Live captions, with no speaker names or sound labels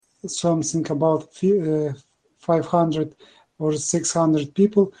something about 500 or 600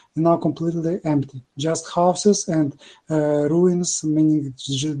 people, and now completely empty. Just houses and ruins, meaning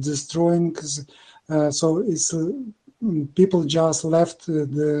destroying. So it's people just left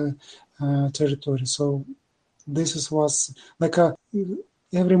the territory. So this was like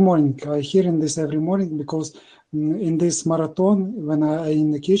every morning. I hearing this every morning because in this marathon, when I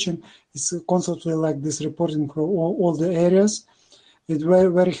in the kitchen, it's constantly like this reporting for all the areas. It's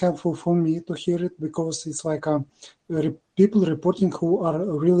very, very helpful for me to hear it because it's like people reporting who are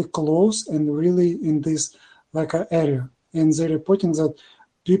really close and really in this like area, and they're reporting that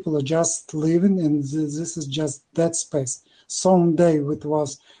people are just living and this is just dead space. Someday it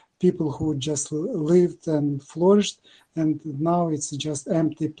was people who just lived and flourished, and now it's just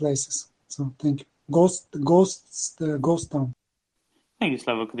empty places. So thank you. Ghost town. Thank you,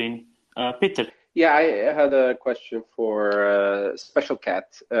 Slava-Kadini. Peter. Yeah, I had a question for Special Cat.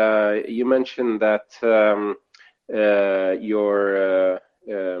 You mentioned that your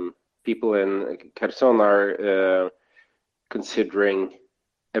people in Kherson are considering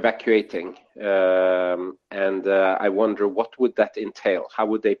evacuating, and I wonder what would that entail? How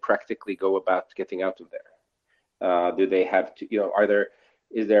would they practically go about getting out of there? Do they have to,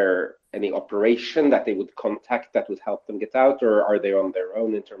 is there any operation that they would contact that would help them get out, or are they on their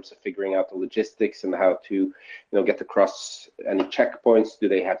own in terms of figuring out the logistics and how to, get across any checkpoints? Do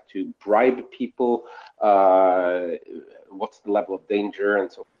they have to bribe people? What's the level of danger and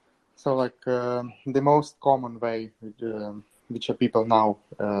so on? So, like the most common way which are people now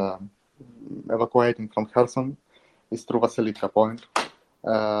evacuating from Kherson is through Vasilitka Point,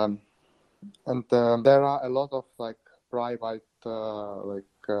 and there are a lot of like private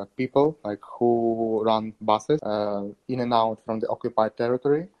people like who run buses in and out from the occupied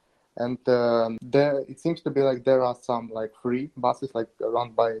territory, and there it seems to be like there are some like free buses like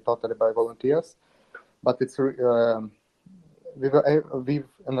run totally by volunteers, but it's and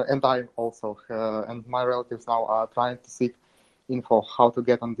I also and my relatives now are trying to seek info how to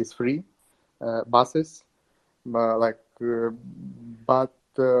get on these free buses, but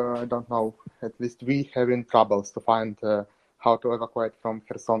I don't know. At least we having troubles to find how to evacuate from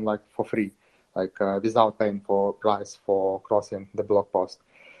Kherson like for free, like without paying for price for crossing the block post.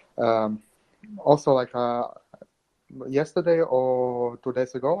 Also, like yesterday or 2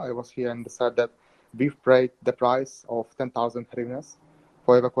 days ago, I was here and said that we've paid the price of 10,000 hryvnias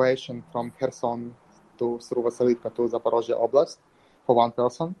for evacuation from Kherson through Vasilitka to Zaporozhye Oblast for one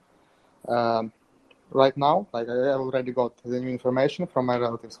person. Right now, like I already got the new information from my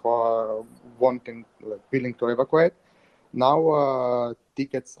relatives who are willing to evacuate. Now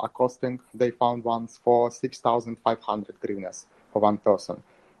tickets are costing, they found ones for 6,500 hryvnias for one person.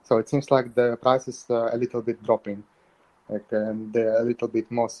 So it seems like the price is a little bit dropping, and they're a little bit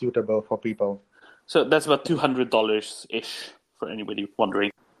more suitable for people. So that's about $200-ish for anybody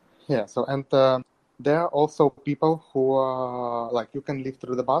wondering. Yeah, so and there are also people who are like you can live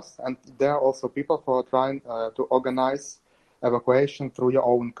through the bus, and there are also people who are trying to organize evacuation through your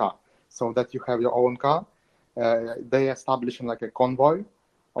own car, so that you have your own car. They establishing like a convoy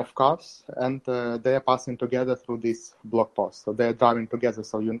of cars, and they are passing together through this block post. So they're driving together,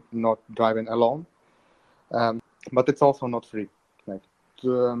 so you're not driving alone. But it's also not free.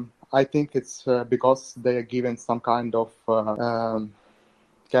 I think it's because they are given some kind of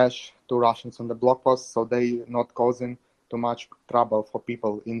cash to Russians on the block post, so they not causing too much trouble for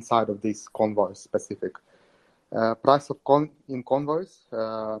people inside of these convoys specific. Price of in convoys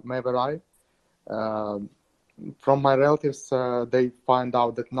may vary. From my relatives, they find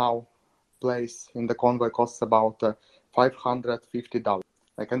out that now place in the convoy costs about $550.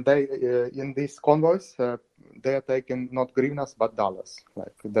 And they in these convoys they are taking not hryvnias but dollars.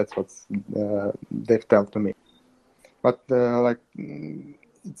 Like that's what they've told to me. But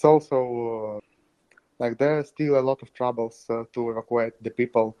it's also like there are still a lot of troubles to evacuate the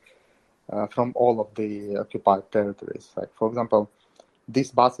people from all of the occupied territories. Like for example,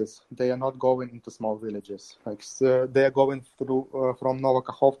 these buses, they are not going into small villages. They are going through from Nova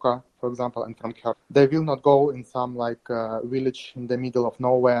Kakhovka, for example, and from Kherson. They will not go in some village in the middle of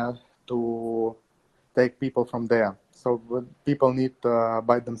nowhere to take people from there. So people need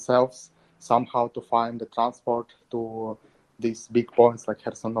by themselves somehow to find the transport to these big points like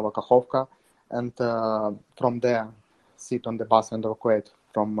Kherson, Nova Kakhovka, and from there sit on the bus and evacuate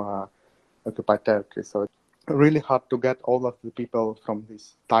from occupied territory. So really hard to get all of the people from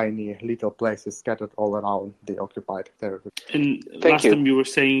these tiny little places scattered all around the occupied territory. And last time you were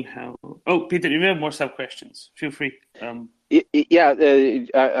saying how... Oh, Peter, you may have more sub-questions. Feel free. Yeah,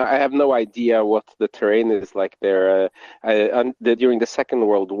 I have no idea what the terrain is like there. During the Second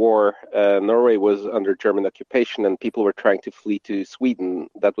World War, Norway was under German occupation, and people were trying to flee to Sweden.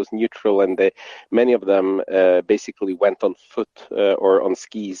 That was neutral, and many of them basically went on foot or on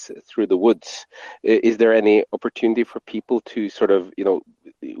skis through the woods. Is there any opportunity for people to sort of,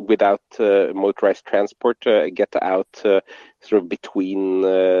 without motorized transport, get out sort of between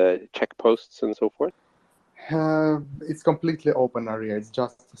checkposts and so forth? It's completely open area. It's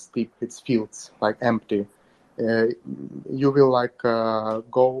just steep. It's fields, like empty. You will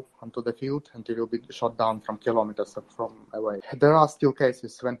go onto the field and you will be shot down from kilometers from away. There are still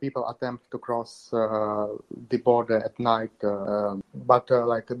cases when people attempt to cross the border at night, but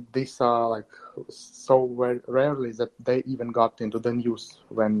these are so rarely that they even got into the news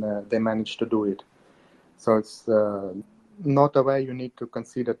when they managed to do it. So it's not a way you need to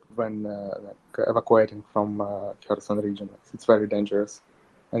consider when evacuating from Kherson region. It's very dangerous,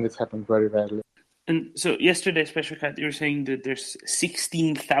 and it's happened very rarely. And so yesterday, Special Cat, you were saying that there's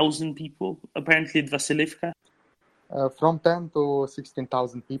 16,000 people apparently at Vasilivka. From 10 to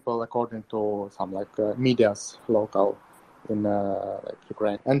 16,000 people, according to some media's local in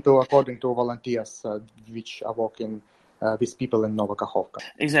Ukraine, and according to volunteers which are working with people in Novokakhovka.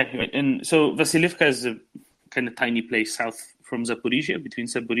 Exactly, and so Vasilivka is a kind of tiny place south from Zaporizhia, between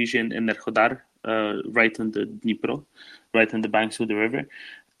Zaporizhia and Enerhodar, right on the Dnipro, right on the banks of the river.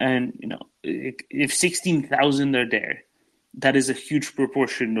 And, if 16,000 are there, that is a huge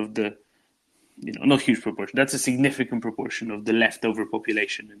proportion of the, not huge proportion, that's a significant proportion of the leftover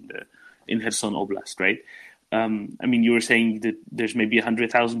population in Kherson Oblast, right? You were saying that there's maybe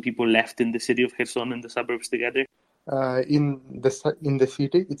 100,000 people left in the city of Kherson and the suburbs together? In the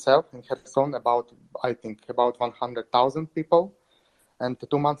city itself, in Kherson, about 100,000 people. And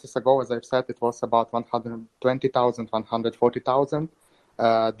 2 months ago, as I've said, it was about 120,000, 140,000.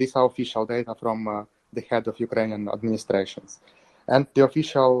 These are official data from the head of Ukrainian administrations. And the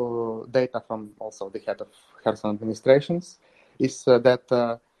official data from also the head of Kherson administrations is that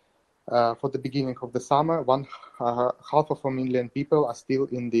for the beginning of the summer, 500,000 people are still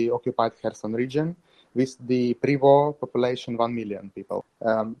in the occupied Kherson region, with the pre-war population 1 million people.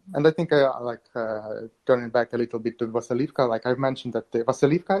 And I think turning back a little bit to Vasilivka, I've mentioned that the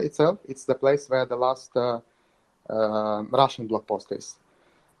Vasilivka itself, it's the place where the last Russian bloc post is.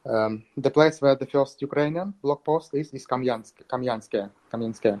 The place where the first Ukrainian bloc post is Kamyanske,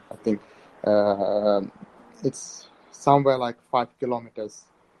 I think. It's somewhere 5 kilometers,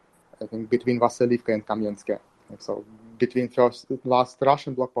 I think, between Vasilivka and Kamyanske. So between last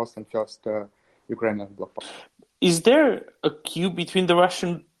Russian bloc post and first Ukrainian bloc post. Is there a queue between the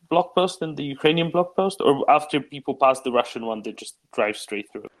Russian bloc post and the Ukrainian bloc post, or after people pass the Russian one, they just drive straight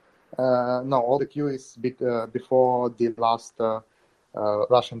through? No, all the queue is before the last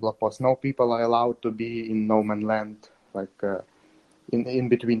Russian bloc post. No people are allowed to be in no man's land, in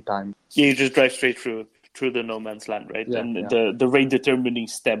between time. Yeah, you just drive straight through the no man's land, right? Yeah, and the rate determining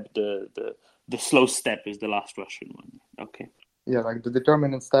step, the slow step is the last Russian one. Okay. Yeah, the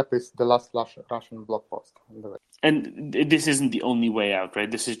determining step is the last Russian bloc post. And this isn't the only way out,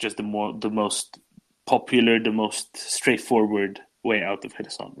 right? This is just the most popular, the most straightforward way out of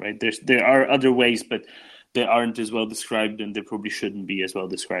Kherson, right? There are other ways, but they aren't as well described, and they probably shouldn't be as well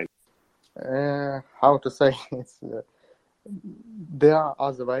described. How to say? There are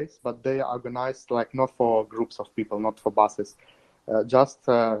other ways, but they are organized not for groups of people, not for buses. Just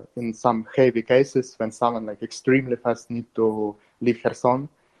in some heavy cases, when someone extremely fast need to leave Kherson,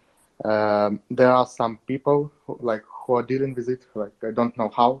 there are some people who are dealing with it. I don't know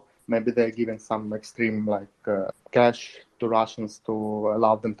how. Maybe they're giving some extreme cash to Russians to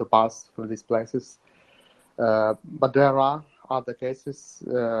allow them to pass through these places. But there are other cases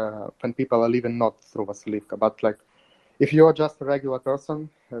when people are leaving not through Vasilivka. But if you are just a regular person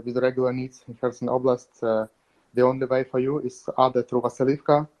with regular needs in Kherson Oblast, the only way for you is either through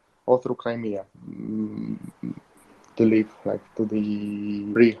Vasilivka or through Crimea to leave to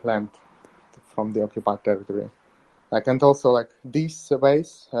the free land from the occupied territory. And also these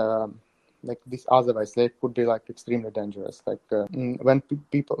ways, these other ways, they could be extremely dangerous. When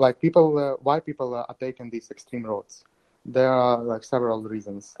why people are taking these extreme roads, there are several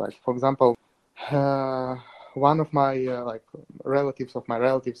reasons. For example, one of my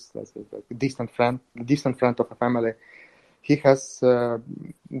relatives, a distant friend of a family, he has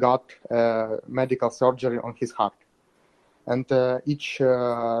got medical surgery on his heart, and each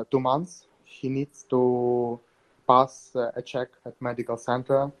 2 months he needs to pass a check at medical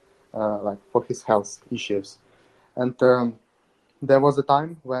center for his health issues. And there was a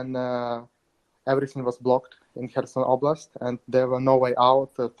time when everything was blocked in Kherson Oblast, and there were no way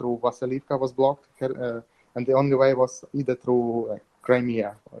out through Vasilivka was blocked, and the only way was either through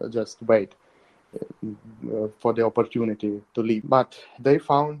Crimea, just wait for the opportunity to leave. But they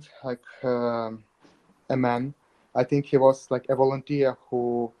found a man, I think he was a volunteer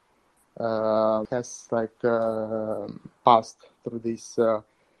who has passed through this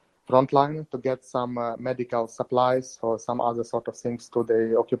front line to get some medical supplies or some other sort of things to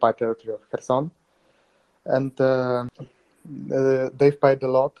the occupied territory of Kherson. And they've paid a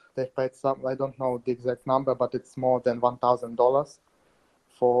lot. They've paid some, I don't know the exact number, but it's more than $1,000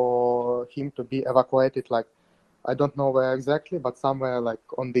 for him to be evacuated. I don't know where exactly, but somewhere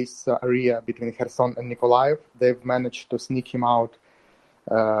on this area between Kherson and Nikolaev. They've managed to sneak him out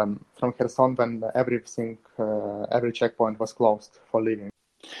from Kherson when every checkpoint was closed for leaving.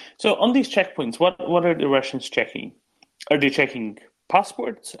 So on these checkpoints, what are the Russians checking? Are they checking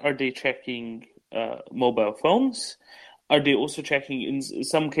passports? Are they checking mobile phones? Are they also checking, in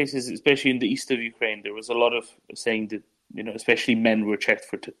some cases, especially in the east of Ukraine, there was a lot of saying that, especially men were checked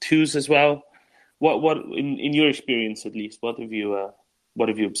for tattoos as well. What in your experience, at least, what have you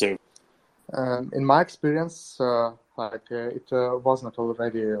observed? In my experience, it was not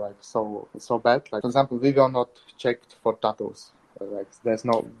already so bad. For example, we were not checked for tattoos.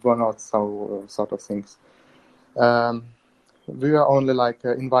 Were not so sort of things. We were only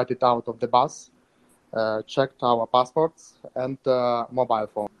invited out of the bus, checked our passports and mobile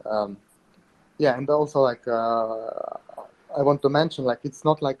phone. And also I want to mention it's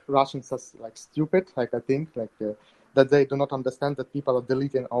not Russians are stupid. I think that they do not understand that people are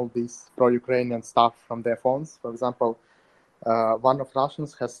deleting all this pro-Ukrainian stuff from their phones. For example, one of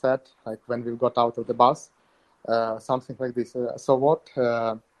Russians has said when we got out of the bus, something like this. So what?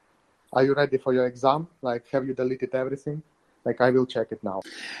 Are you ready for your exam? Have you deleted everything? I will check it now.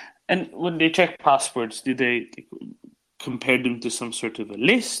 And when they check passports, do they compare them to some sort of a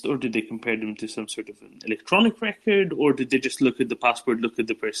list, or did they compare them to some sort of an electronic record, or did they just look at the passport, look at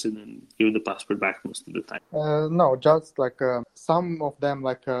the person, and give the passport back most of the time? No, just some of them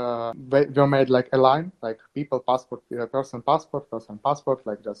were made a line, people passport, person passport,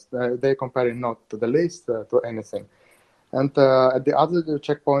 they comparing not to the list to anything. And at the other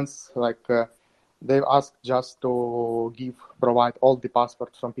checkpoints, they've asked just to provide all the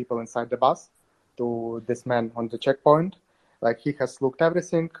passports from people inside the bus to this man on the checkpoint. He has looked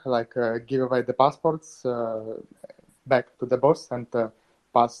everything, give away the passports back to the boss and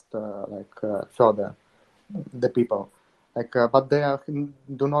passed further the people. But they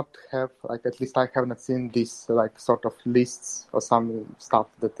do not have, at least I have not seen these sort of lists or some stuff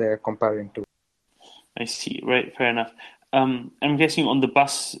that they're comparing to. I see. Right. Fair enough. I'm guessing on the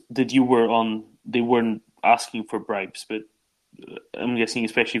bus that you were on, they weren't asking for bribes, but I'm guessing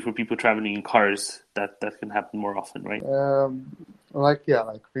especially for people traveling in cars, that can happen more often, right? We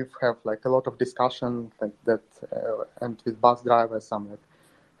have a lot of discussion that, and with bus drivers, some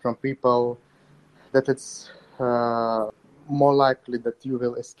from people that it's more likely that you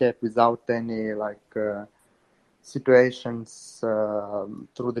will escape without any situations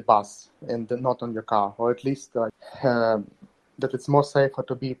through the bus and not on your car, or at least that it's more safer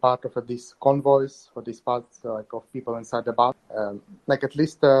to be part of these convoys or these parts of people inside the bus. At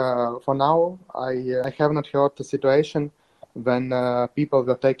least for now, I have not heard the situation when people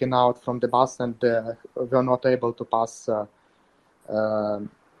were taken out from the bus and were not able to pass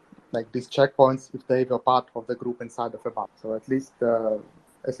these checkpoints if they were part of the group inside of a bus. So at least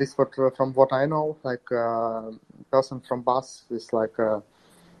from what I know, person from bus is are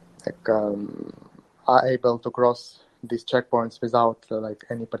able to cross these checkpoints without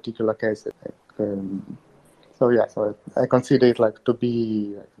any particular cases. So I consider it to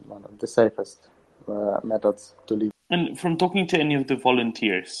be one of the safest methods to leave. And from talking to any of the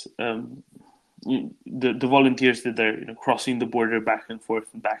volunteers, the volunteers that are crossing the border back and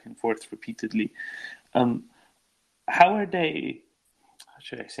forth repeatedly, how are they? How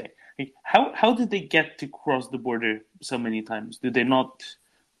should I say? How did they get to cross the border so many times? Do they not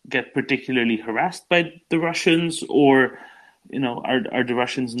get particularly harassed by the Russians, or are the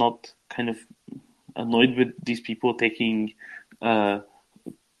Russians not kind of annoyed with these people taking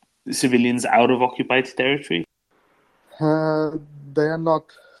civilians out of occupied territory? They are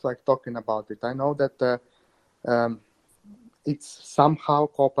not talking about it. I know that it's somehow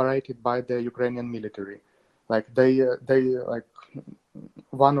cooperated by the Ukrainian military. They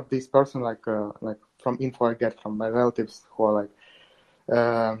one of these persons from info I get from my relatives who are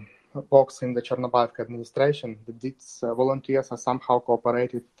works in the Chernobyl administration, these volunteers are somehow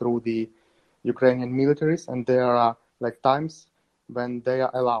cooperated through the Ukrainian militaries, and there are times when they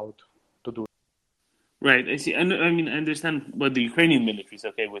are allowed to do it. Right, I see. And I mean, I understand what the Ukrainian military is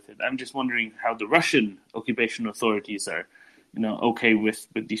okay with it. I'm just wondering how the Russian occupation authorities are, okay with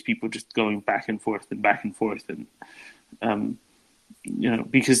these people just going back and forth, and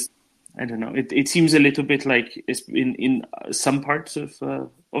because I don't know, it seems a little bit like in some parts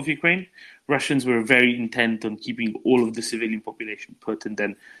of Ukraine, Russians were very intent on keeping all of the civilian population put, and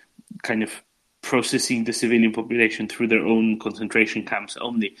then kind of processing the civilian population through their own concentration camps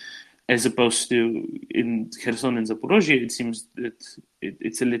only. As opposed to in Kherson and Zaporozhye, it seems that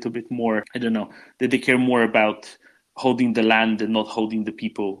it's a little bit more, I don't know, that they care more about holding the land and not holding the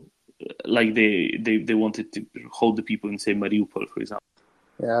people, like they wanted to hold the people in, say, Mariupol, for example.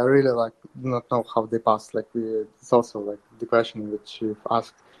 Yeah, I really do not know how they passed. It's also the question which you've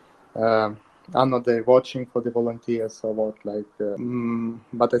asked. Are not they watching for the volunteers or what?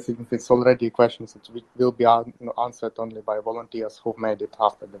 But I think it's already questions that will be answered only by volunteers who've made it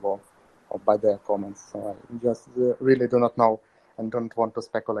after the war, or by their comments. So I just really do not know and don't want to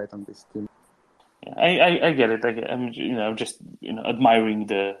speculate on this team. Yeah, I get it. I'm just admiring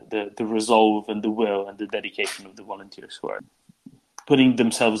the resolve and the will and the dedication of the volunteers who are putting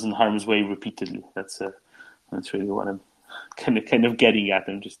themselves in harm's way repeatedly. That's really what I'm kind of getting at.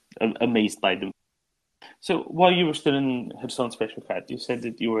 I'm just amazed by them. So while you were still in Kherson Special Cat, you said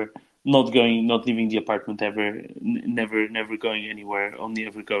that you were not leaving the apartment ever, never going anywhere, only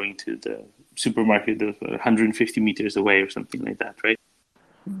ever going to the supermarket of 150 meters away or something like that, right?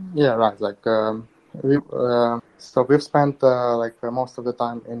 Yeah, right. So we've spent most of the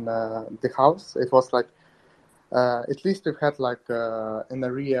time in the house. It was at least we've had an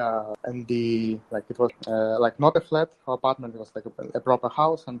area and it was not a flat apartment. It was a proper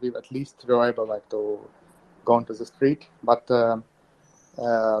house, and we at least were able to go onto the street. But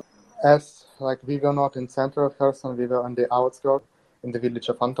as we were not in center of Kherson, we were on the outskirts in the village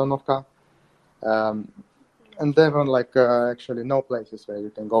of Antonovka, and there were actually no places where you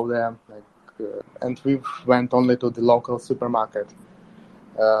can go there. And we went only to the local supermarket,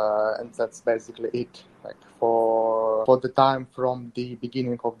 and that's basically it. For the time from the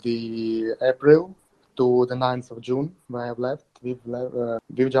beginning of the April to the 9th of June, when I've left, we've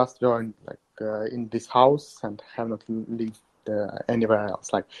just joined in this house and have not lived anywhere else.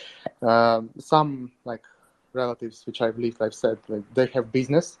 Some relatives which I believe I've said they have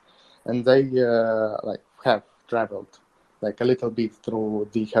business, and they have traveled a little bit through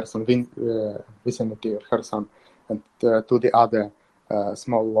the Kherson vicinity of Kherson and to the other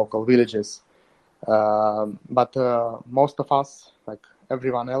small local villages. But most of us,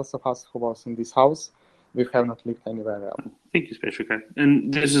 everyone else of us who was in this house, we have not lived anywhere else. Thank you, Special Cat.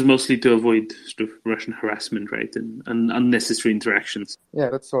 And this is mostly to avoid sort of Russian harassment, right, and unnecessary interactions. Yeah,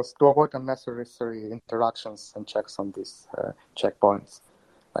 that's also to avoid unnecessary interactions and checks on these checkpoints.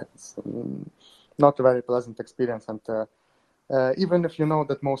 It's not a very pleasant experience, and even if you know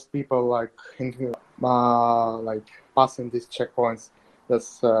that most people passing these checkpoints,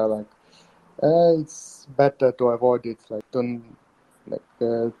 that's it's better to avoid it. And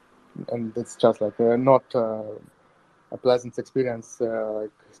it's just not a pleasant experience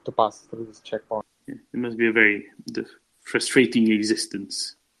to pass through this checkpoint. Yeah, it must be a very frustrating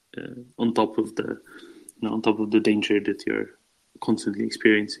existence on top of the danger that you're constantly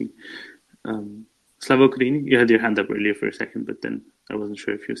experiencing. Slava Ukraini, you had your hand up earlier for a second, but then I wasn't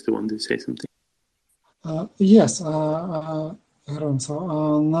sure if you still wanted to say something. Yes, Aaron.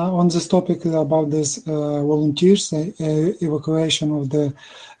 So now on this topic about this volunteers, evacuation of the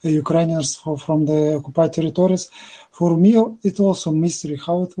Ukrainians from the occupied territories, for me it's also mystery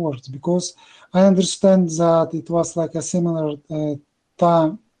how it works, because I understand that it was a similar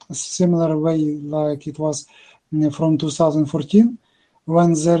similar way like it was from 2014,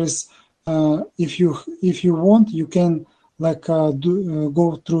 when there is if you want, you can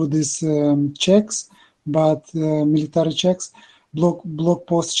go through these checks, but military checks, block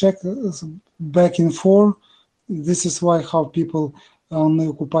post check back and forth. This is why how people on the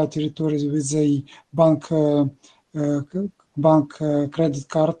occupied territories with the bank credit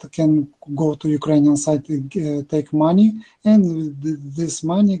card can go to Ukrainian side to take money, and this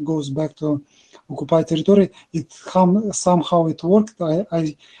money goes back to occupied territory. Somehow it worked.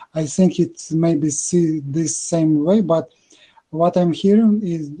 I think it maybe see this same way, but what I'm hearing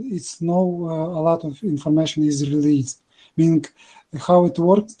is a lot of information is released, meaning how it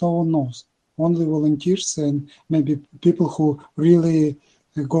works no one knows, only volunteers and maybe people who really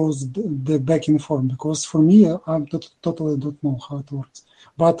goes the back and forth, because for me I totally don't know how it works,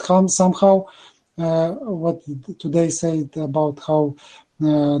 but somehow what today said about how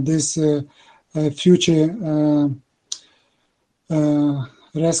this future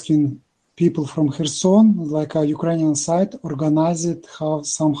rescuing people from Kherson, like a Ukrainian side, organized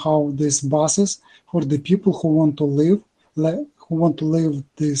somehow these buses for the people who want to leave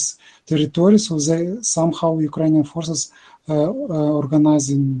this territory. So they somehow Ukrainian forces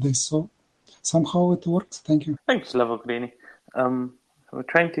organizing this. So somehow it works. Thank you. Thanks, Lavogrini. We're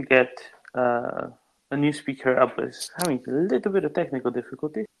trying to get a new speaker up. Is having a little bit of technical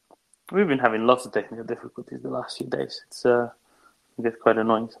difficulty. We've been having lots of technical difficulties the last few days. It's it gets quite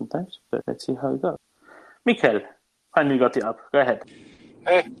annoying sometimes, but let's see how it goes. Mikhail, finally got you up. Go ahead.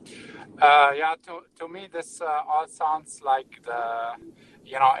 Hey, to me this all sounds like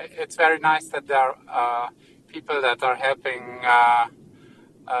it's very nice that there are people that are helping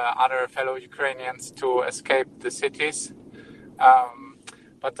other fellow Ukrainians to escape the cities.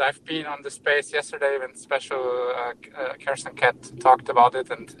 But I've been on the space yesterday when special Kherson Cat talked about it,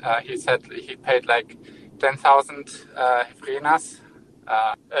 and he said he paid like 10,000 hryvnias,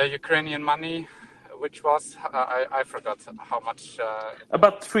 Ukrainian money, which was, I forgot how much.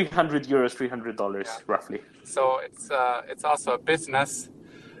 About €300, $300 roughly. So it's also a business.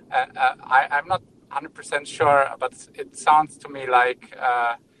 I'm not 100% sure, but it sounds to me like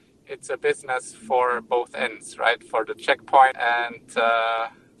it's a business for both ends, right? For the checkpoint and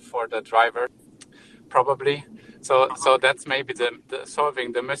for the driver, probably. So that's maybe the solving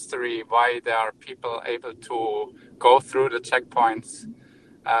the mystery why there are people able to go through the checkpoints,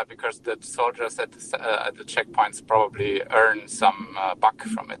 because the soldiers at the checkpoints probably earn some buck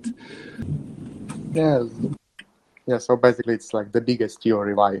from it. Yeah. So basically, it's like the biggest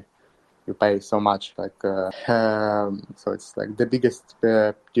theory why you pay so much. So it's like the biggest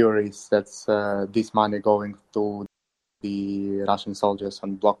theory is that's this money going to the Russian soldiers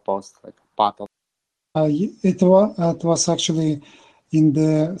on block posts, like part of. It was actually in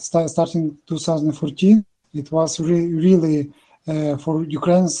the starting 2014. It was really for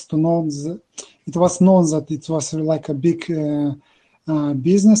Ukrainians to know. It was known that it was like a big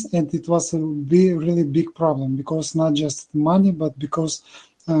business, and it was a really big problem, because not just money, but because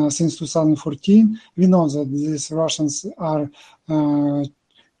since 2014 we know that these Russians are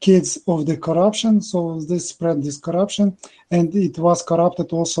kids of the corruption, so they spread this corruption, and it was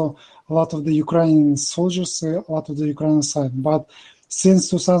corrupted also a lot of the Ukrainian soldiers, a lot of the Ukrainian side. But since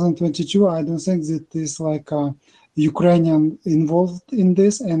 2022, I don't think that is like a Ukrainian involved in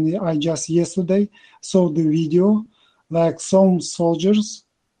this, and I just yesterday saw the video, like some soldier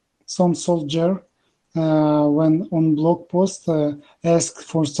when on blog post asked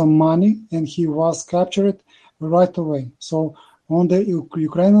for some money, and he was captured right away. So on the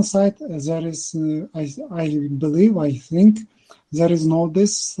Ukrainian side, there is, I think, there is no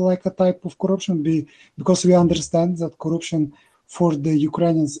this like a type of corruption, because we understand that corruption for the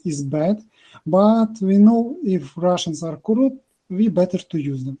Ukrainians is bad, but we know if Russians are corrupt, we better to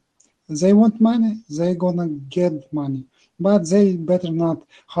use them. They want money, they gonna get money, but they better not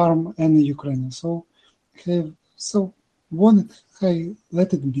harm any Ukrainian. So let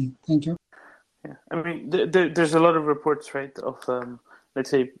it be. Thank you. Yeah, I mean, there's a lot of reports, right, of let's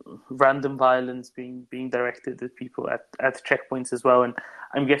say random violence being directed at people at checkpoints as well, and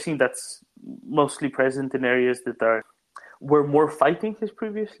I'm guessing that's mostly present in areas that where more fighting has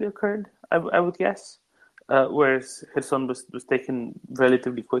previously occurred. I would guess, whereas Kherson was taken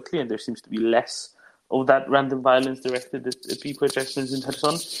relatively quickly, and there seems to be less of that random violence directed at people at checkpoints in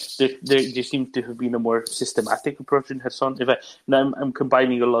Kherson. There seems to have been a more systematic approach in Kherson. I'm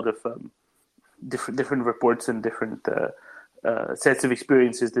combining a lot of different reports and different sets of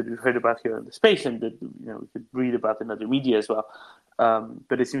experiences that we've heard about here on the space, and that we could read about in other media as well.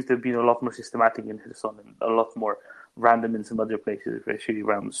 But it seems to have been a lot more systematic in Kherson and a lot more random in some other places, especially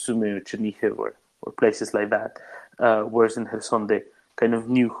around Sumy or Chernihiv or places like that. Whereas in Kherson, they kind of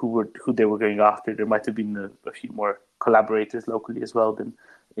knew who they were going after. There might have been a few more collaborators locally as well than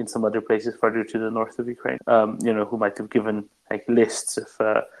in some other places further to the north of Ukraine. Who might have given like lists of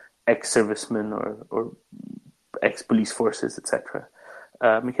ex-servicemen or ex-police forces, etc.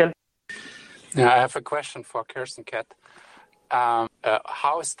 Mikhail? Yeah, I have a question for Kherson Cat.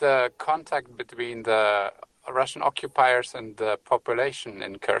 How is the contact between the Russian occupiers and the population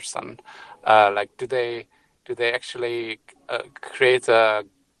in Kherson? Do they actually create a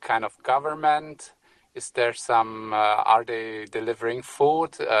kind of government? Is there some? Are they delivering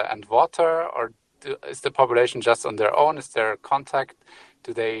food and water, or is the population just on their own? Is there contact?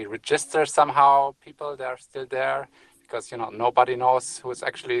 Do they register somehow people that are still there? Because nobody knows who's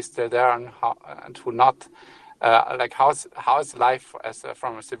actually still there and who not. How's life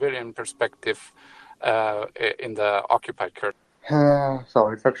from a civilian perspective in the occupied Kherson? So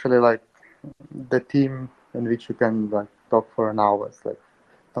it's actually like the team in which you can like talk for an hour. It's like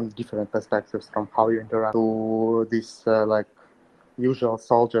some different perspectives from how you interact to these like usual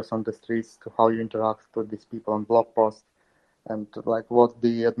soldiers on the streets to how you interact with these people on blog posts, and like what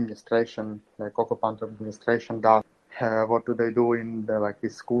the administration, like occupant administration does. What do they do in the, like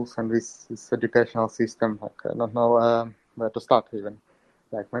these schools and this educational system? Like I don't know where to start even.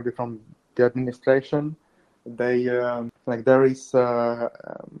 Like maybe from the administration, they like there is an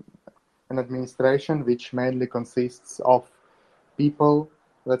administration which mainly consists of people,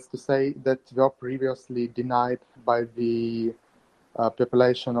 let's to say, that were previously denied by the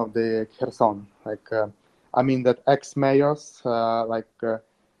population of the Kherson. Like I mean that ex-mayors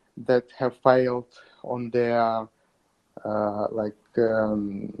that have failed on their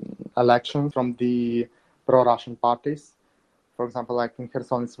elections from the pro-Russian parties. For example, like in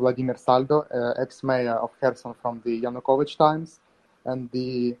Kherson, it's Vladimir Saldo, ex-mayor of Kherson from the Yanukovych times, and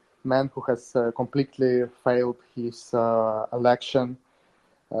the man who has completely failed his last election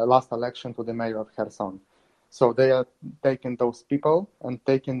to the mayor of Kherson. So they are taking those people and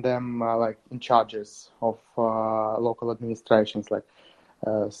taking them in charges of local administrations. Like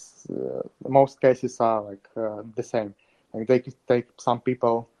most cases are the same. Like they take some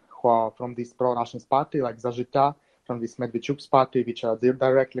people who are from this pro-Russian party, like Zazhitya, from this Medvedchuk's party, which are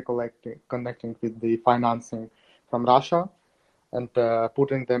directly connecting with the financing from Russia, and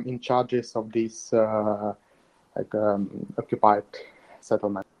putting them in charges of these occupied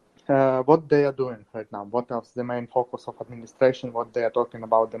settlement. What they are doing right now, what is the main focus of administration, what they are talking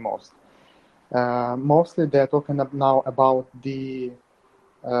about the most. Mostly they are talking now about the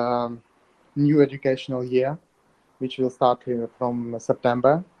new educational year, which will start from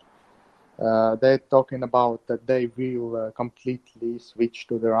September. They're talking about that they will completely switch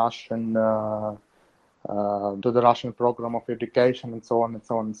to the Russian program of education and so on and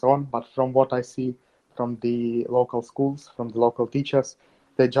so on and so on. But from what I see from the local schools, from the local teachers,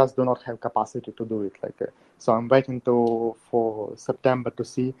 they just do not have capacity to do it. So I'm waiting for September to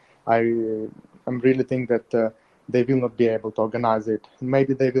see. I really think that they will not be able to organize it.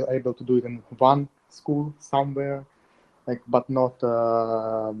 Maybe they will be able to do it in one school somewhere, but not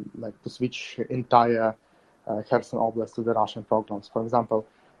to switch entire Kherson Oblast to the Russian programs. For example,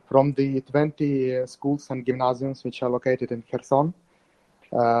 from the 20 schools and gymnasiums which are located in Kherson,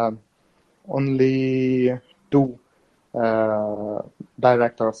 only 2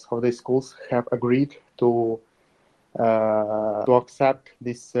 directors of these schools have agreed to accept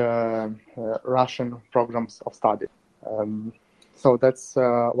these Russian programs of study. So that's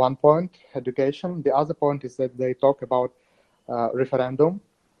one point, education. The other point is that they talk about referendum,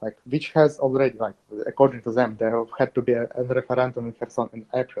 which has already, according to them, there had to be a referendum in Kherson in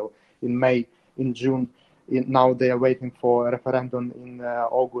April, in May, in June. Now they are waiting for a referendum in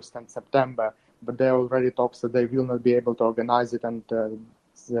August and September, but there are already talks that they will not be able to organize it, and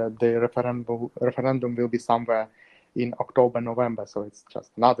the referendum will be somewhere in October, November. So it's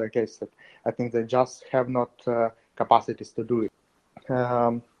just another case that I think they just have not capacities to do it.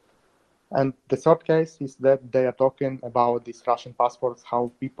 And the third case is that they are talking about these Russian passports,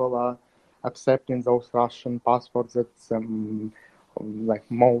 how people are accepting those Russian passports. That's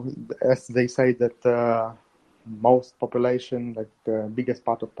as they say that most population, the biggest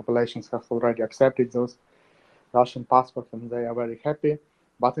part of populations have already accepted those Russian passports, and they are very happy.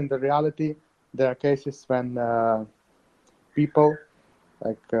 But in the reality, there are cases when people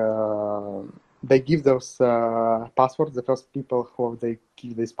they give those passports. The first people who they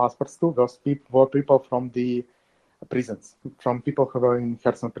give these passports to, those were people from the prisons, from people who were in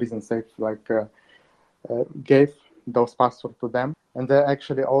Kherson prisons. They gave those passports to them, and they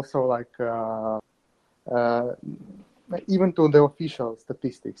actually also even to the official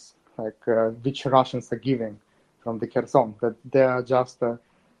statistics, which Russians are giving from the Kherson, that there are just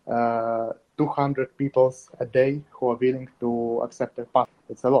 200 people a day who are willing to accept their passport.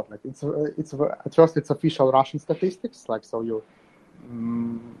 It's a lot. It's at first it's official Russian statistics. So you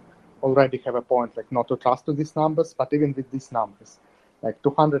already have a point, not to trust to these numbers. But even with these numbers,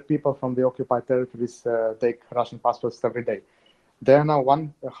 200 people from the occupied territories take Russian passports every day. There are now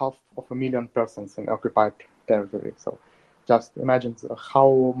 500,000 persons in occupied territory. So just imagine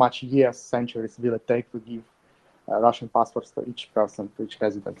how much years, centuries will it take to give Russian passports to each person, to each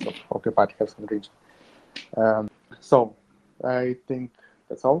resident of occupied Kherson region. So I think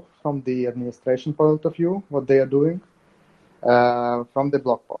that's all from the administration point of view, what they are doing. From the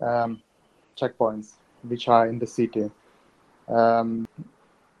block checkpoints, which are in the city,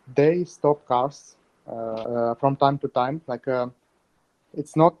 they stop cars from time to time.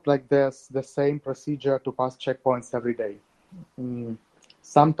 It's not like there's the same procedure to pass checkpoints every day.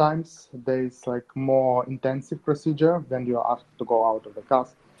 Sometimes there is like more intensive procedure when you are asked to go out of the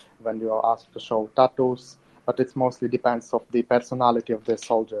cast, when you are asked to show tattoos, but it mostly depends of the personality of the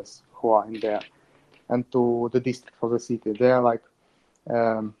soldiers who are in there and to the district of the city. They are like,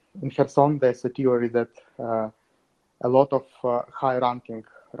 in Kherson, there's a theory that a lot of high-ranking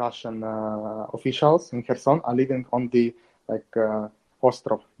Russian officials in Kherson are living on the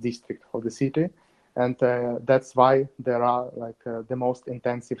Ostrov district of the city, and that's why there are the most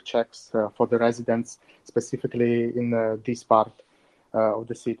intensive checks for the residents, specifically in this part of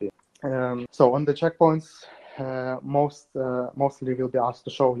the city. So on the checkpoints, mostly will be asked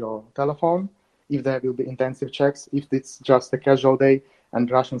to show your telephone. If there will be intensive checks, if it's just a casual day and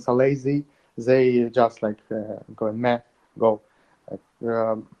Russians are lazy, they just go and go.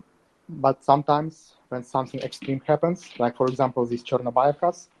 But sometimes when something extreme happens, like for example this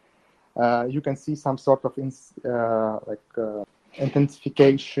Chornobayevkas, you can see some sort of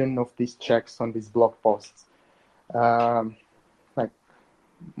intensification of these checks on these blog posts.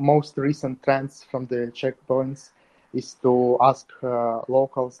 Most recent trends from the checkpoints is to ask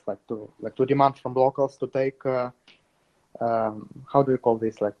locals, to demand from locals to take, how do you call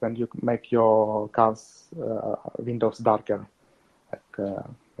this? When you make your car's windows darker,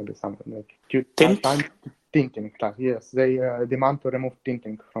 maybe something like tinting. Yes, they demand to remove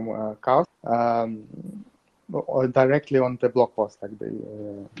tinting from cars or directly on the blog post. They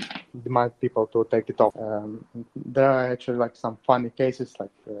demand people to take it off. There are actually some funny cases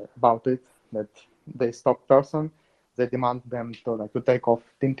about it, that they stop person, they demand them to take off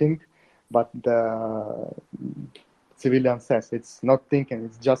tinting, but the civilian says it's not tinting,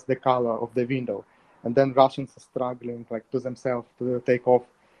 it's just the color of the window. And then Russians are struggling to themselves to take off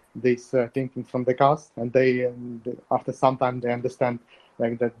this tinting from the cars, and they after some time they understand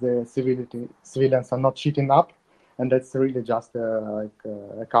that the civilians are not cheating up, and that's really just a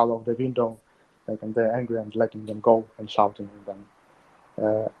color of the window, and they're angry and letting them go and shouting at them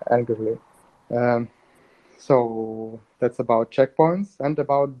angrily. So that's about checkpoints and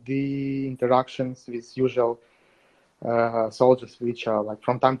about the interactions with usual soldiers, which are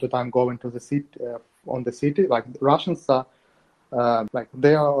from time to time going to the city on the city. Russians are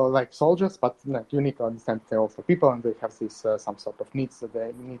they are soldiers, but you need to understand they're also people, and they have this some sort of needs. So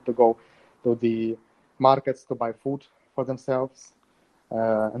they need to go to the markets to buy food for themselves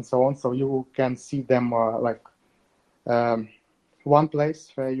and so on. So you can see them one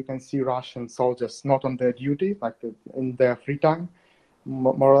place where you can see Russian soldiers not on their duty, in their free time,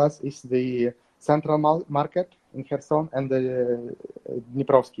 more or less, is the central market in Kherson and the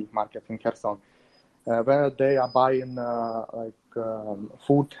Dniprovsky market in Kherson, where they are buying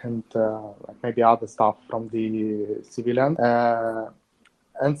food and maybe other stuff from the civilian.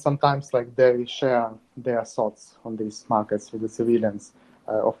 And sometimes they share their thoughts on these markets with the civilians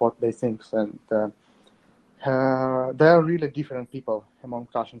of what they think. And there are really different people among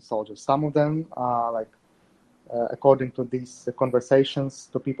Russian soldiers. Some of them are according to these conversations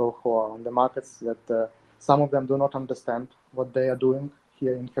to people who are on the markets, that some of them do not understand what they are doing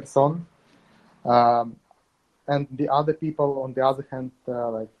here in Kherson. And the other people, on the other hand,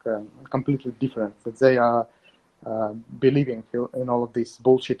 completely different. That they are believing in all of this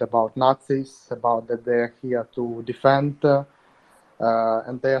bullshit about Nazis, about that they're here to defend,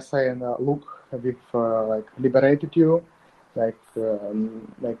 and they are saying, "Look, we've liberated you.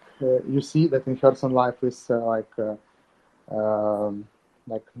 You see that in Kherson life is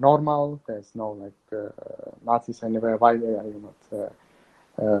normal. There's no Nazis anywhere. Why are you not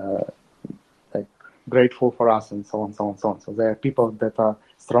grateful for us?" and so on, so on, so on. So there are people that are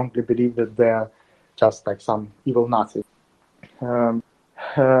strongly believe that they're just some evil Nazis. I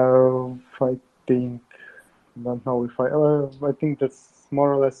think, don't know if I think that's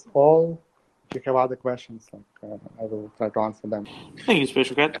more or less all. If you have other questions, I will try to answer them. Thank you,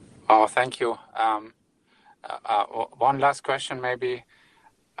 Special Cat. Oh, thank you. One last question, maybe.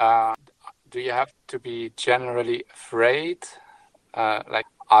 Do you have to be generally afraid?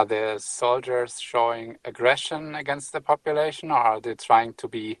 Are the soldiers showing aggression against the population, or are they trying to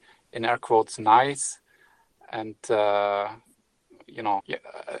be, in air quotes, nice? And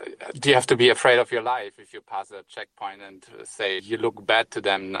do you have to be afraid of your life if you pass a checkpoint and say you look bad to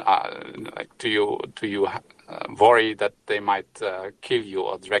them? Do you worry that they might kill you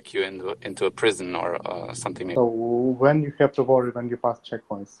or drag you into a prison or something? So when you have to worry when you pass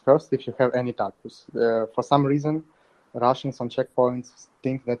checkpoints, first, if you have any tattoos, for some reason, Russians on checkpoints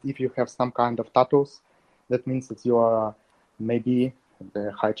think that if you have some kind of tattoos, that means that you are maybe the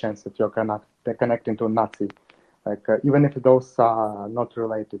high chance that you're connecting to a Nazi. Even if those are not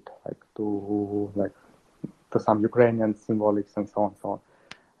related to some Ukrainian symbolics and so on, so on.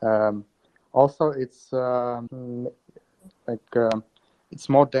 Also, it's it's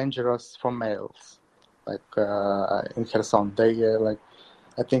more dangerous for males. In Kherson, they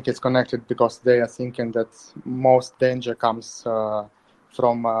I think it's connected because they are thinking that most danger comes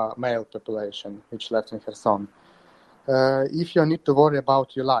from male population which left in Kherson. If you need to worry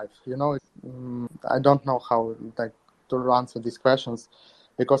about your life, I don't know how to answer these questions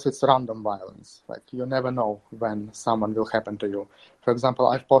because it's random violence. You never know when someone will happen to you. For example,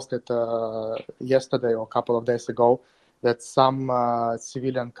 I've posted yesterday or a couple of days ago that some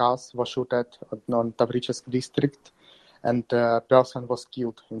civilian cars were shot at on Tavrichesk district, and a person was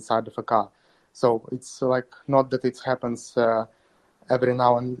killed inside of a car. So it's not that it happens every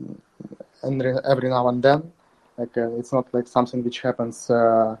now and then. It's not something which happens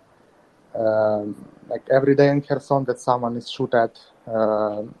every day in Kherson that someone is shot at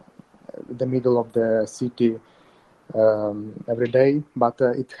the middle of the city every day, but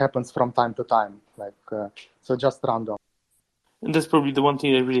it happens from time to time. So just random. And that's probably the one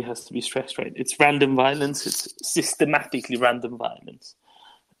thing that really has to be stressed, right? It's random violence. It's systematically random violence.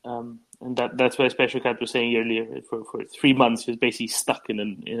 And that's why Special Cat was saying earlier, for 3 months, he was basically stuck in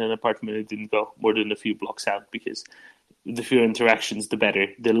an apartment and didn't go more than a few blocks out, because the fewer interactions, the better.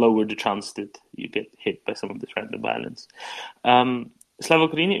 The lower the chance that you get hit by some of this random violence. Slava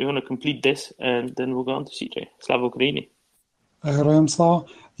Ukraini, we want to complete this, and then we'll go on to CJ. Slava Ukraini. Героям слава.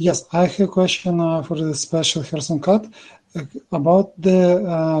 Yes, I have a question for the Special Kherson Cat about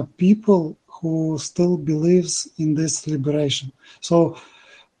the people who still believes in this liberation. So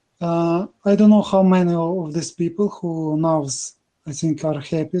I don't know how many of these people who now, I think, are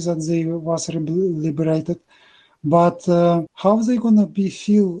happy that they was liberated, but how they gonna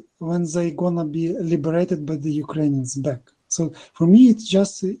feel when they gonna be liberated by the Ukrainians back? So for me, it's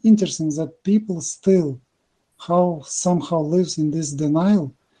just interesting that people still somehow lives in this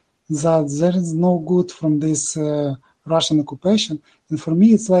denial that there is no good from this Russian occupation. And for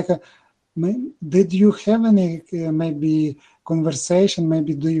me, it's did you have any maybe conversation,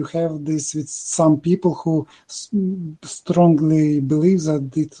 maybe do you have this with some people who strongly believe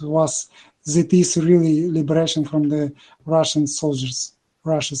that it is really liberation from the Russian soldiers,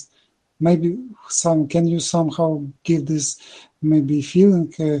 Russians? Maybe can you somehow give this maybe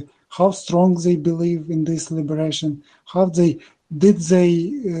feeling how strong they believe in this liberation? Did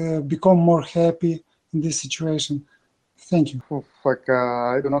they become more happy in this situation? Thank you.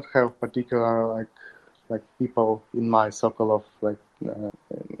 I do not have particular people in my circle of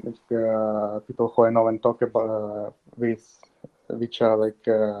people who I know and talk about with, which are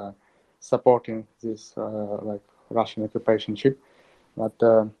supporting this Russian occupation ship. But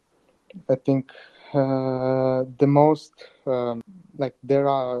I think the most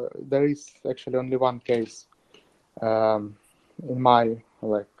there is actually only one case in my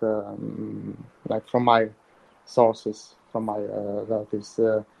from my sources, from my relatives,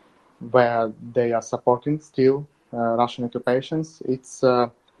 where they are supporting still Russian occupations. It's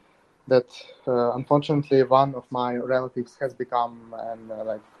that unfortunately one of my relatives has become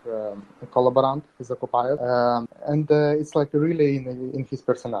a collaborant with occupiers, and it's really in his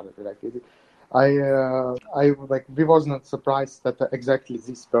personality. We was not surprised that exactly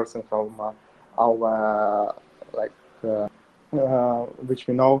this person from our which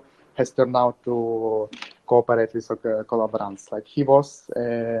we know has turned out to cooperate with collaborants. He was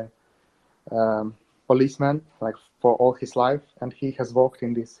a policeman for all his life, and he has worked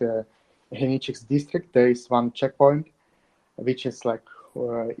in this Henicheks district. There is one checkpoint which is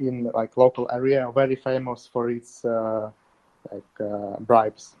in local area, very famous for its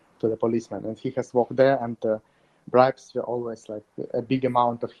bribes to the policemen, and he has worked there, and bribes were always a big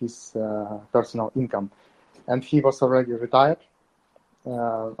amount of his personal income. And he was already retired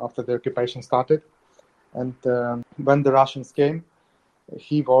after the occupation started, and when the Russians came,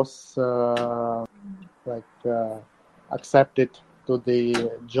 he was accepted to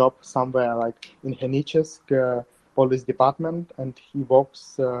the job somewhere in Henichsk police department, and he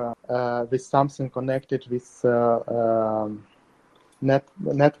works with something connected with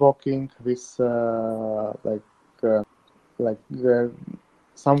networking with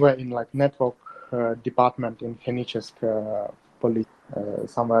somewhere in network department in Henichsk police,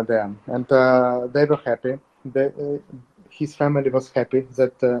 somewhere there, and they were happy. His family was happy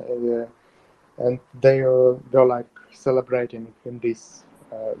that, and they were celebrating in this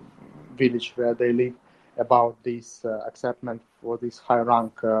village where they live about this acceptance for this high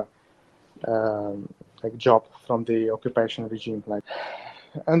rank job from the occupation regime.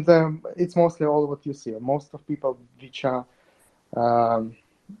 And it's mostly all what you see. Most of people which are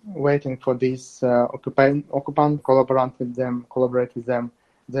waiting for this occupant, collaborate with them,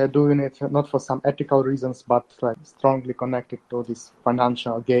 they're doing it not for some ethical reasons, but like strongly connected to these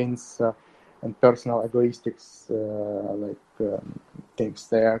financial gains and personal egoistics things.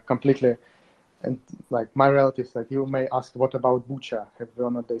 They are completely, and like my relatives, like you may ask, what about Bucha?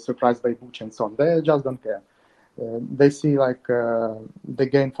 Were not they surprised by Bucha and so on? They just don't care. They see like the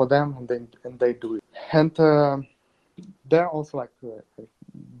gain for them, and they do it. And they're also like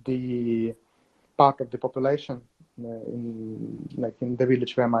the part of the population in the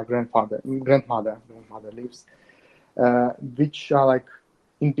village where my grandmother lives, which are like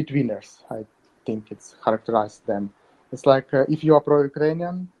in-betweeners. I think it's characterized them. It's like if you are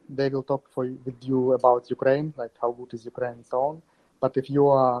pro-Ukrainian, they will talk with you about Ukraine, like how good is Ukraine and so on. But if you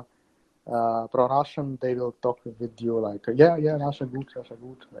are pro-Russian, they will talk with you like, yeah, Russia good,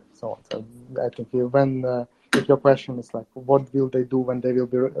 like so on. So I think if your question is like, what will they do when they will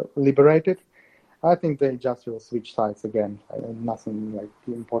be liberated? I think they just will switch sides again. Nothing like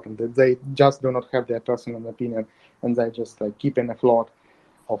important. They just do not have their personal opinion, and they just like keeping afloat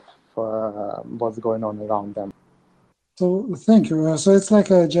of what's going on around them. So thank you. So it's like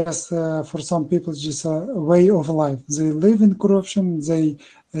just for some people, just a way of life. They live in corruption. They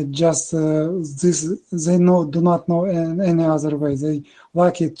just they do not know any other way. They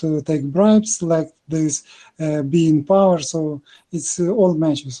like it to take bribes, like this, be in power. So it's all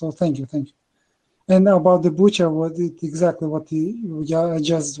matches. So thank you. And about the Bucha, I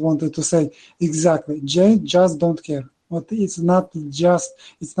just wanted to say exactly. Just don't care. But it's not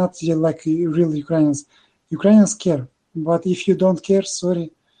like real Ukrainians. Ukrainians care. But if you don't care,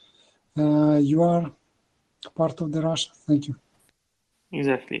 sorry, you are part of the Russia. Thank you.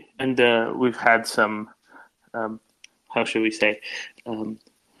 Exactly. And we've had some, how should we say,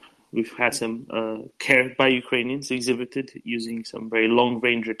 we've had some care by Ukrainians exhibited using some very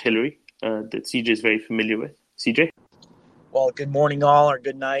long-range artillery that CJ is very familiar with. CJ? Well, good morning all, or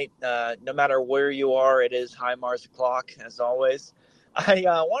good night. No matter where you are, it is high Mars o'clock, as always. I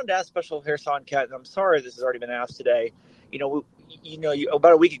wanted to ask Special Kherson Cat, and I'm sorry this has already been asked today.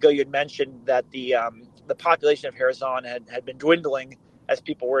 About a week ago, you had mentioned that the population of Kherson had been dwindling as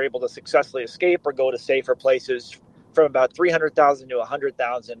people were able to successfully escape or go to safer places from about 300,000 to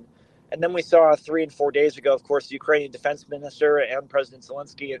 100,000. And then we saw 3 and 4 days ago, of course, the Ukrainian defense minister and President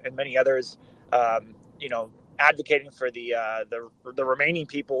Zelensky and many others, advocating for the remaining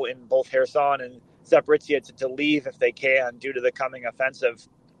people in both Kherson and Zaporizhzhia to leave if they can due to the coming offensive.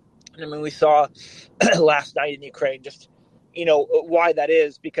 And I mean, we saw last night in Ukraine just, why that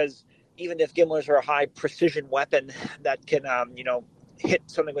is, because even if Gimlers are a high precision weapon that can, hit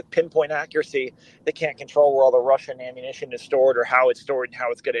something with pinpoint accuracy, they can't control where all the Russian ammunition is stored or how it's stored and how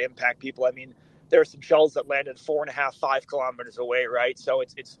it's going to impact people. I mean, there are some shells that landed 4.5-5 kilometers away, right? So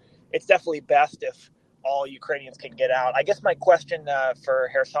it's definitely best if all Ukrainians can get out. I guess my question for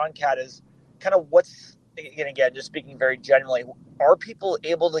Kherson Cat is kind of again, just speaking very generally, are people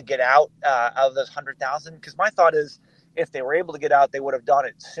able to get out of those 100,000? Because my thought is, if they were able to get out, they would have done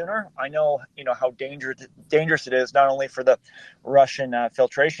it sooner. I know, how dangerous it is, not only for the Russian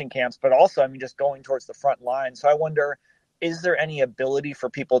filtration camps, but also, just going towards the front line. So I wonder, is there any ability for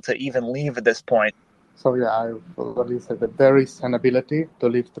people to even leave at this point? So yeah, I already said that there is an ability to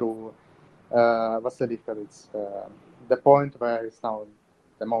leave through Vasilivka. It's the point where it's now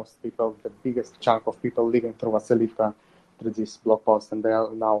the biggest chunk of people living through Vasilivka through this block post, and there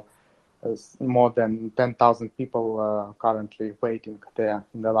are now more than 10,000 people currently waiting there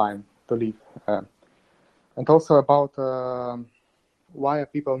in the line to leave. And also about why are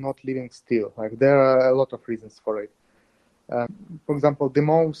people not leaving still? Like, there are a lot of reasons for it. For example, the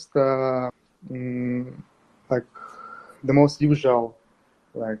most usual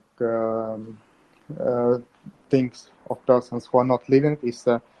things of persons who are not leaving is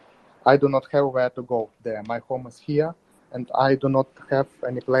I do not have where to go there. My home is here, and I do not have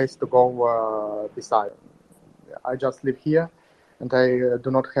any place to go beside. I just live here, and I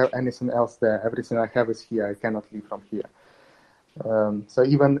do not have anything else there. Everything I have is here. I cannot leave from here. So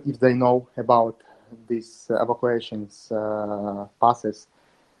even if they know about these evacuations passes,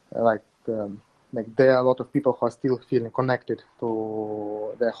 there are a lot of people who are still feeling connected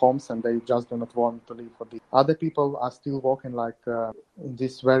to their homes, and they just do not want to leave for this. Other people are still walking in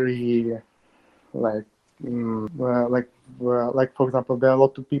this very for example, there are a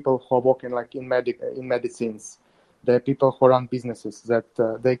lot of people who are working in medicines. There are people who run businesses that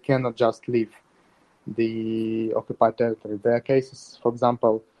they cannot just leave the occupied territory. There are cases, for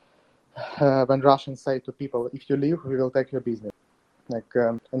example, when Russians say to people, if you leave, we will take your business.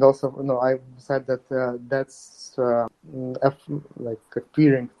 And also, I said that that's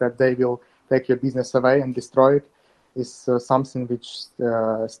fearing that they will take your business away and destroy it. is something which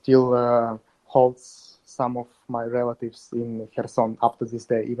still holds some of my relatives in Kherson up to this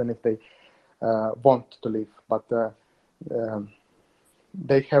day, even if they want to leave. But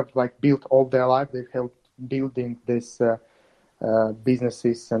they have like built all their life. They have building this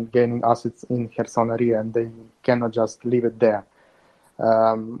businesses and gaining assets in Kherson area, and they cannot just leave it there.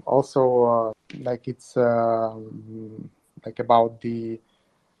 Also, like it's like about the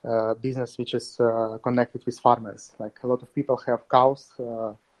business which is connected with farmers. Like a lot of people have cows,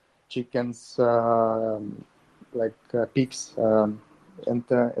 chickens, pigs, and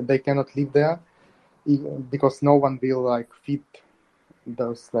they cannot live there because no one will like feed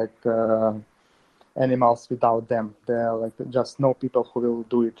those animals without them. There are like just no people who will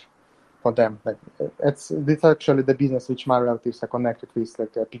do it for them. Like it's actually the business which my relatives are connected with,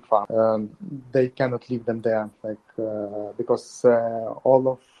 like a pig farm. They cannot leave them there, because all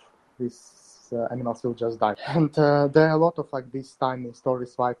of these animals will just die. And there are a lot of like these tiny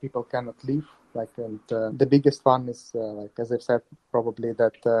stories why people cannot leave. The biggest one is as I've said, probably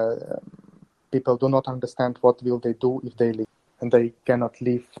that people do not understand what will they do if they leave, and they cannot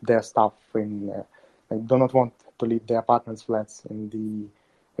leave their stuff in. Do not want to leave their apartments, flats in the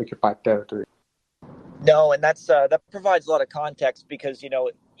occupied territory. No, and that's that provides a lot of context because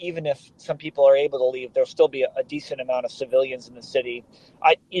even if some people are able to leave, there'll still be a decent amount of civilians in the city.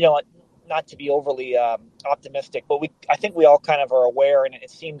 Not to be overly optimistic, but I think we all kind of are aware, and it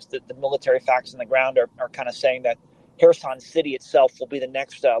seems that the military facts on the ground are kind of saying that Kherson city itself will be the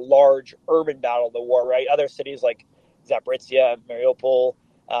next large urban battle of the war, right? Other cities like Zaporizhia, Mariupol,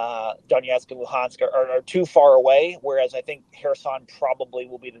 Donetsk and Luhansk are too far away, whereas I think Kherson probably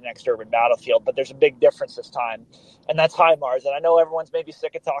will be the next urban battlefield. But there's a big difference this time, and that's HIMARS. And I know everyone's maybe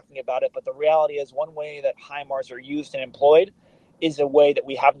sick of talking about it, but the reality is one way that HIMARS are used and employed is a way that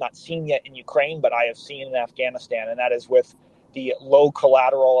we have not seen yet in Ukraine, but I have seen in Afghanistan, and that is with the low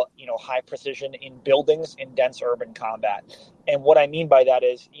collateral, high precision in buildings in dense urban combat. And what I mean by that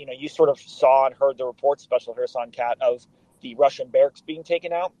is, you sort of saw and heard the reports, Special Kherson Cat, of the Russian barracks being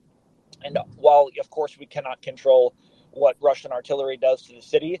taken out. And while, of course, we cannot control what Russian artillery does to the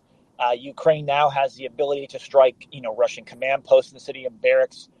city, Ukraine now has the ability to strike, Russian command posts in the city and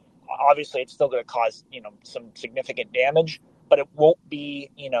barracks. Obviously, it's still going to cause, some significant damage, but it won't be,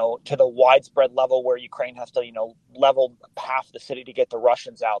 to the widespread level where Ukraine has to, level half the city to get the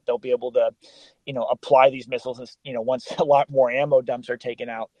Russians out. They'll be able to, apply these missiles, once a lot more ammo dumps are taken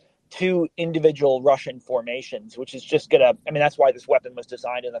out, to individual Russian formations, which is just that's why this weapon was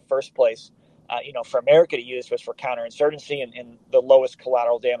designed in the first place, for America to use, was for counterinsurgency and the lowest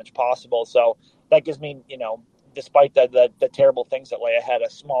collateral damage possible. So that gives me, despite the terrible things that lay ahead, a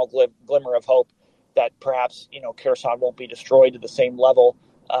small glimmer of hope that perhaps, Kherson won't be destroyed to the same level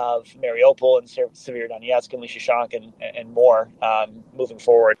of Mariupol and Severodonetsk and Lysychansk and more moving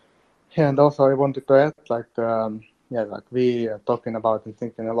forward. Yeah, and also I wanted to add, we are talking about and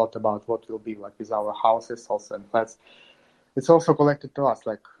thinking a lot about what will be like with our houses also and flats. It's also connected to us.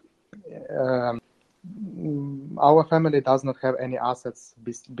 Our family does not have any assets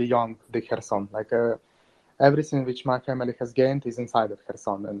beyond the Kherson. Everything which my family has gained is inside of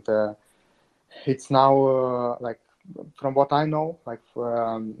Kherson, and it's now from what I know,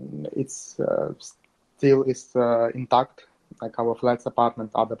 it's still is intact, like our flats,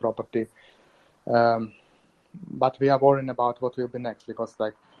 apartment, other property. But we are worrying about what will be next, because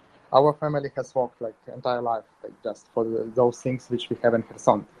our family has worked entire life just for those things which we have in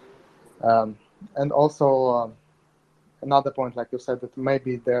Kherson. And also another point, like you said, that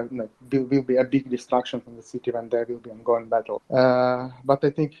maybe there will be a big destruction from the city when there will be ongoing battle. But I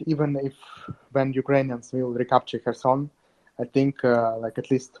think even when Ukrainians will recapture Kherson, I think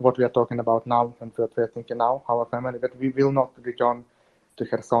at least what we are talking about now and what we are thinking now, our family, that we will not return to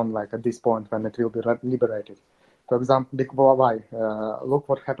Kherson at this point when it will be liberated. For example, why? Look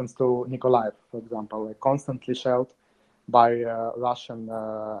what happens to Nikolaev, for example, constantly shelled by Russian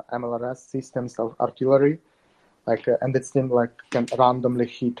MLRS systems of artillery, and it still can randomly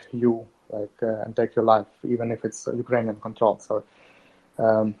hit you and take your life, even if it's Ukrainian controlled. So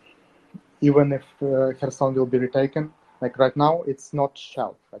even if Kherson will be retaken, right now it's not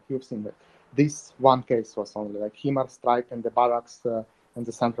shelled. You've seen it. This one case was only HIMARS strike in the barracks in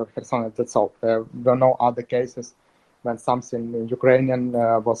the center of Kherson. That's all. There were no other cases when something Ukrainian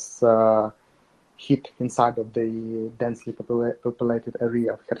was hit inside of the densely populated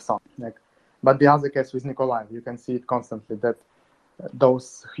area of Kherson. But the other case with Nikolaev, you can see it constantly, that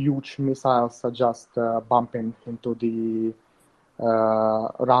those huge missiles are just bumping into the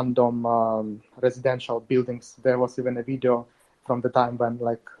random residential buildings. There was even a video from the time when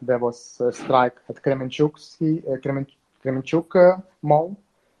like there was a strike at Kremenchuk mall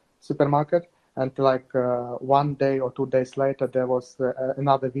supermarket, and like 1 day or 2 days later there was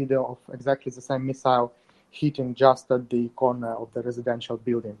another video of exactly the same missile hitting just at the corner of the residential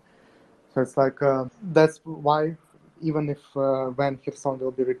building. So it's like that's why even if when Kherson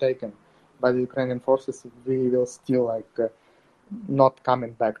will be retaken by the Ukrainian forces, we will still like not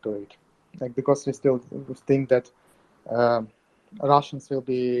coming back to it, like because we still think that Russians will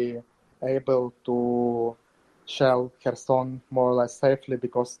be able to shell Kherson more or less safely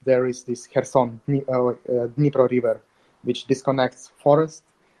because there is this Kherson Dnipro river, which disconnects forest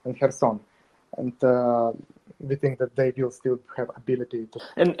and Kherson, and we think that they will still have ability to.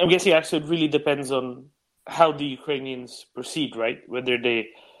 And I'm guessing actually it really depends on how the Ukrainians proceed, right? Whether they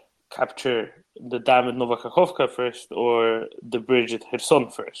capture the dam at Nova Kakhovka first or the bridge at Kherson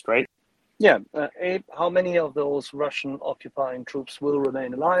first, right? Yeah. Abe, how many of those Russian occupying troops will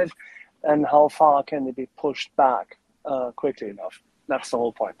remain alive, and how far can they be pushed back quickly enough? That's the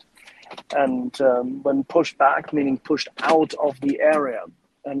whole point. And when pushed back, meaning pushed out of the area,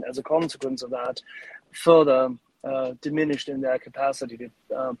 and as a consequence of that, further diminished in their capacity to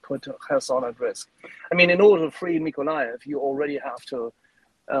put Kherson at risk. I mean, in order to free Mykolaiv, you already have to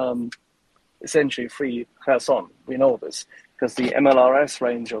essentially free Kherson. We know this, because the MLRS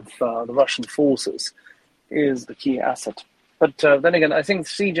range of the Russian forces is the key asset. But then again, I think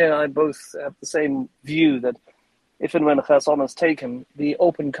CJ and I both have the same view that if and when Kherson is taken, the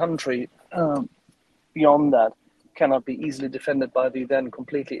open country beyond that cannot be easily defended by the then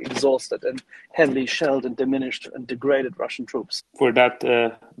completely exhausted and heavily shelled and diminished and degraded Russian troops. For that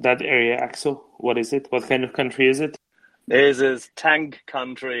area, Axel, what is it? What kind of country is it? This is tank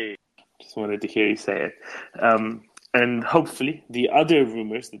country. Just wanted to hear you say it. And hopefully the other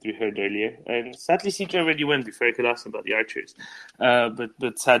rumors that we heard earlier, and sadly CJ already went before I could ask him about the archers,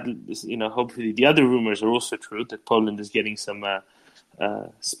 but sadly, hopefully the other rumors are also true, that Poland is getting some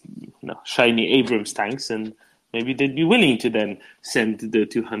shiny Abrams tanks, and maybe they'd be willing to then send the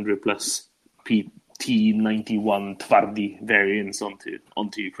 200 plus PT-91 Twardy variants onto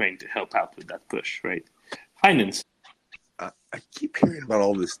Ukraine to help out with that push, right? Finance. I keep hearing about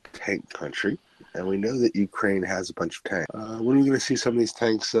all this tank country, and we know that Ukraine has a bunch of tanks. When are we going to see some of these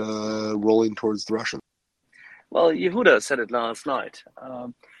tanks rolling towards the Russians? Well, Yehuda said it last night.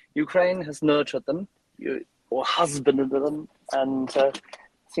 Ukraine has nurtured them, or husbanded them, and I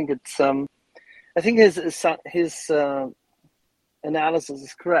think it's. I think his analysis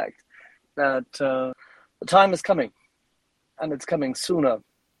is correct, that the time is coming, and it's coming sooner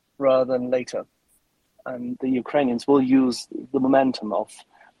rather than later. And the Ukrainians will use the momentum of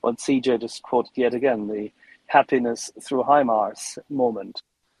what CJ just quoted yet again, the happiness through HIMARS moment.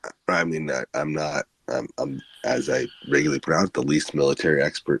 I mean, I'm as I regularly put out, the least military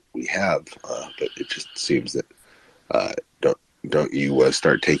expert we have, but it just seems that don't you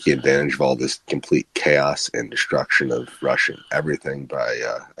start taking advantage of all this complete chaos and destruction of Russian everything by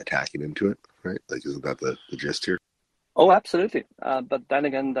attacking into it, right? Like, isn't that the gist here? Oh, absolutely. But then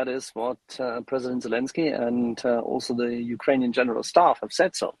again, that is what President Zelensky and also the Ukrainian General Staff have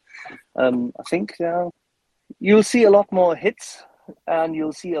said so. I think you'll see a lot more hits and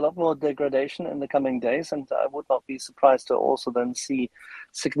you'll see a lot more degradation in the coming days. And I would not be surprised to also then see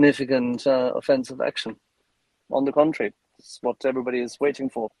significant offensive action. On the contrary, it's what everybody is waiting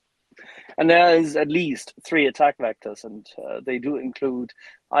for. And there is at least 3 attack vectors, and they do include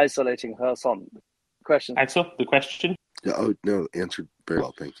isolating Kherson. Question. Axel, the question? Yeah, oh, no, answered very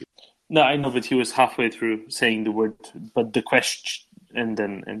well, thank you. No, I know, but he was halfway through saying the word, but the question, and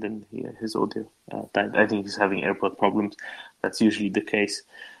then his audio died. I think he's having AirPod problems. That's usually the case.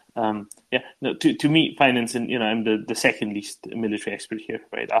 To me, finance, and I'm the second least military expert here,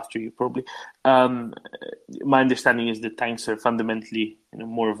 right after you probably. My understanding is that tanks are fundamentally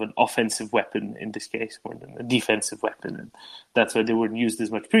more of an offensive weapon in this case, more than a defensive weapon, and that's why they weren't used as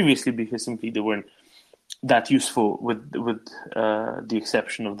much previously, because simply they weren't that useful, with the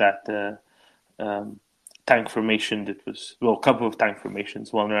exception of that tank formation that was, well, a couple of tank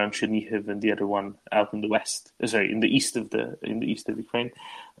formations, one around Chernihiv and the other one out in the west. In the east of Ukraine,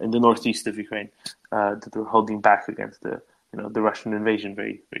 in the northeast of Ukraine, that were holding back against the Russian invasion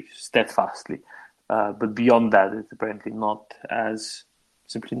very, very steadfastly. But beyond that, it's apparently not as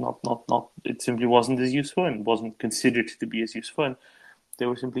simply not. It simply wasn't as useful and wasn't considered to be as useful, and they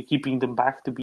were simply keeping them back to be